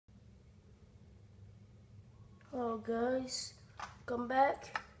Hello guys, come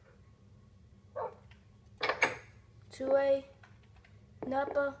back to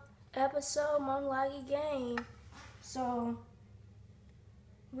another episode of Laggy Game. So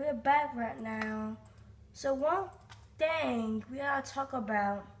we're back right now. So one thing we gotta talk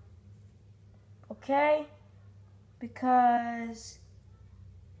about, okay? Because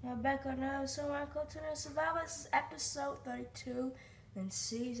we're back on another Surivival Survival. This is episode 32 in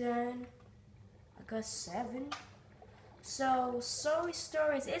season, I guess 7. So,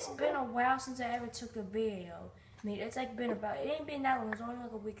 stories. It's been a while since I ever took a video. I mean, it's like been about, it ain't been that long. It was only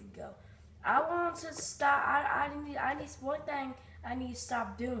like a week ago. I want to stop. I need one thing I need to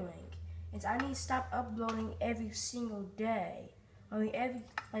stop doing is I need to stop uploading every single day. I mean,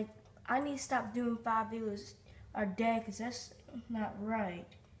 I need to stop doing 5 videos a day because that's not right.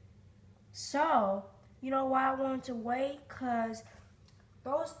 So, you know why I wanted to wait? Because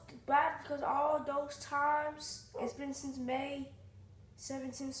all those times, it's been since May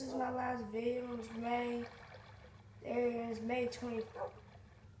 17th since my last video. It was May, and it's May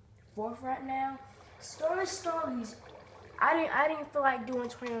 24th right now. Stories. I didn't feel like doing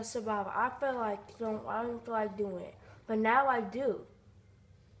 20 survival. I didn't feel like doing it, but now I do.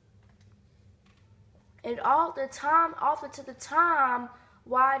 And all the time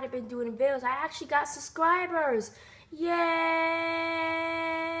while I've been doing videos, I actually got subscribers. Yay!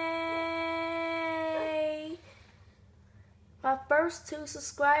 My first 2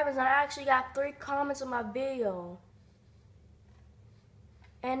 subscribers, and I actually got 3 comments on my video.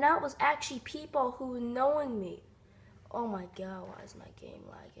 And that was actually people who were knowing me. Oh my god, why is my game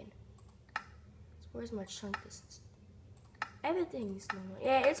lagging? Where's my chunk distance? Everything's normal.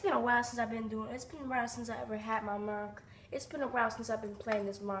 Yeah, it's been a while since I've been doing it. It's been a while since I ever had my Minecraft. It's been a while since I've been playing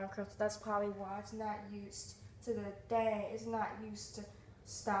this Minecraft. So that's probably why it's not used to the thing. It's not used to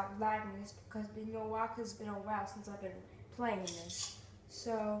stop lagging. It's because you know why? Because it's been a while since I've been playing this.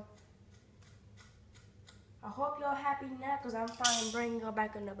 So I hope y'all happy now because I'm finally bringing y'all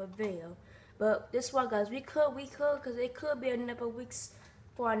back another video. But this one, guys, we could, because it could be another weeks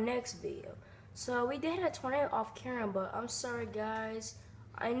for our next video. So we did a tornado off camera, but I'm sorry, guys.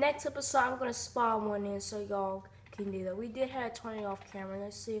 Next episode, I'm gonna spawn one in so y'all can do that. We did have a tornado off camera.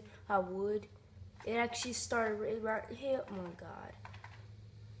 Let's see how wood. It actually started right here. Oh my god!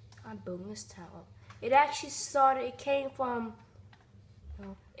 I'm booming this tower. It actually started. It came from.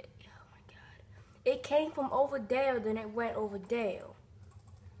 Oh my god! It came from over there. Then it went over there.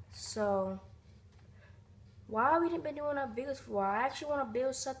 So. Why we didn't been doing our videos for a while? I actually want to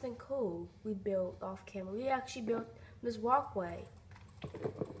build something cool. We built off camera. We actually built this walkway.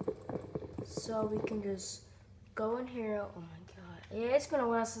 So we can just go in here. Oh my god. Yeah, it's been a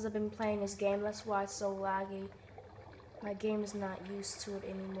while since I've been playing this game. That's why it's so laggy. My game is not used to it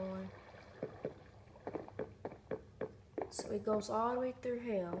anymore. So it goes all the way through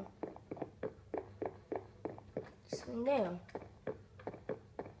here. So now.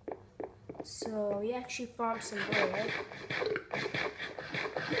 So we actually farmed some bread.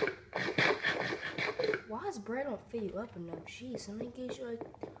 Why is bread don't fill you up enough? Jeez, and it gives you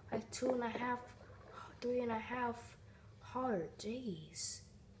like 2.5, 3.5 heart. Jeez.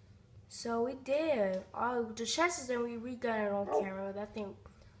 So we did all the chests, and we got it on camera. I think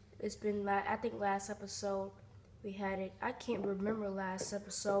it's been last episode we had it. I can't remember last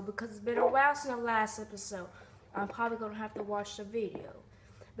episode because it's been a while since the last episode. I'm probably gonna have to watch the video.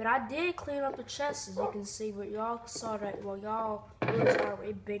 But I did clean up the chests, as you can see. But y'all saw that. Well, y'all it was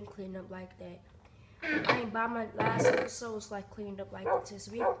already been cleaned up like that. I ain't by my last episode was like cleaned up like this.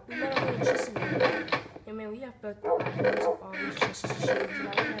 We made a little chest in there. I mean, we have built the items of all these chests and shit.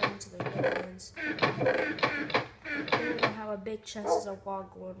 Now we have into the big ones. Then we're gonna have a big chest as a wall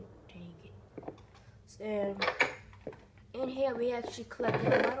going. Dang it. And in here we actually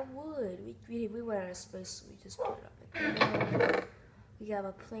collected a lot of wood. We went out of space, so we just put it up in there. We have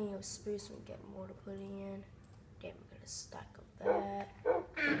a plenty of space, we can get more to put in. Then we're gonna stack up that.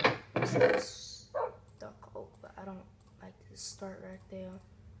 What's this? Dark oak, but I don't like this start right there.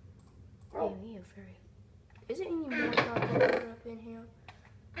 Hey, we have is there any more dark oak up in here?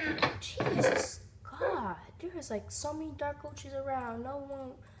 Jesus God, there is like so many dark oaks around. No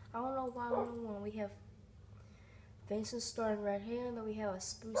one, I don't know why no one. We have Vincent starting right here, then we have a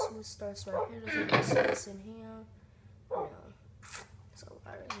spruce wood starts right here. There's a space in here. No.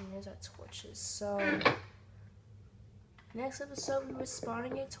 And there's our torches. So next episode we were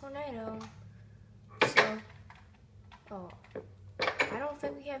spawning a tornado. So I don't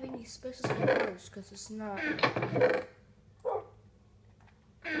think we have any spaces for birds because it's not.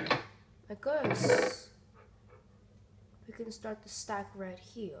 I guess we can start the stack right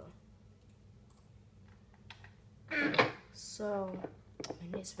here. So,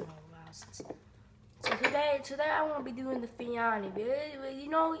 and it's been a while since. So today I'm gonna be doing the finale. You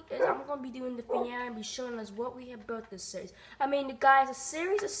know, I'm gonna be doing the finale, be showing us what we have built this series. I mean, guys, the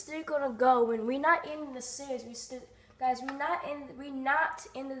series is still gonna go, and we're not in the series. We're not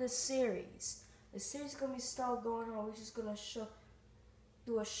into the series. The series is gonna be still going on. We're just gonna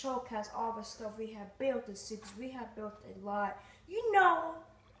do a showcase all the stuff we have built this series. We have built a lot. You know,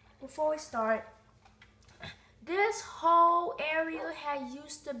 before we start. This whole area had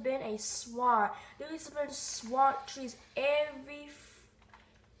used to been a swamp. There used to been swamp trees every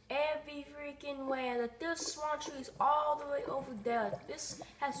freaking way. Like this swamp trees all the way over there. This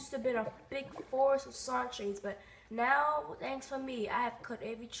has used to been a big forest of swamp trees, but now, thanks for me, I have cut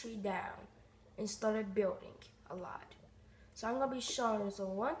every tree down and started building a lot. So I'm gonna be showing you. So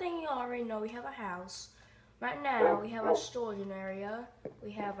one thing you already know, we have a house. Right now, we have a storage area.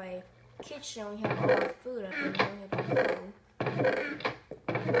 We have a kitchen. We have all our food up in there. We have food.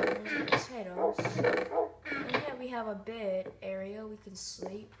 There's potatoes. And here we have a bed area. We can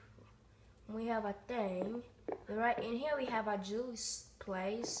sleep. And we have a thing. And right in here we have our Julie's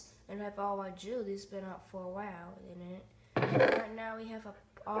place. And we have all our Julie's been up for a while in it. Right now we have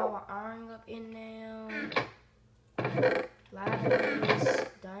all our iron up in there. Libraries,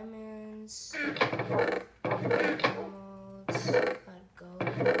 diamonds, emeralds, gotta go.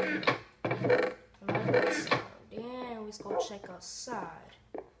 Then let's go check outside.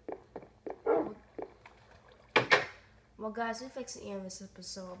 Well, guys, we fix the end of this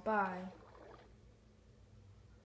episode. Bye.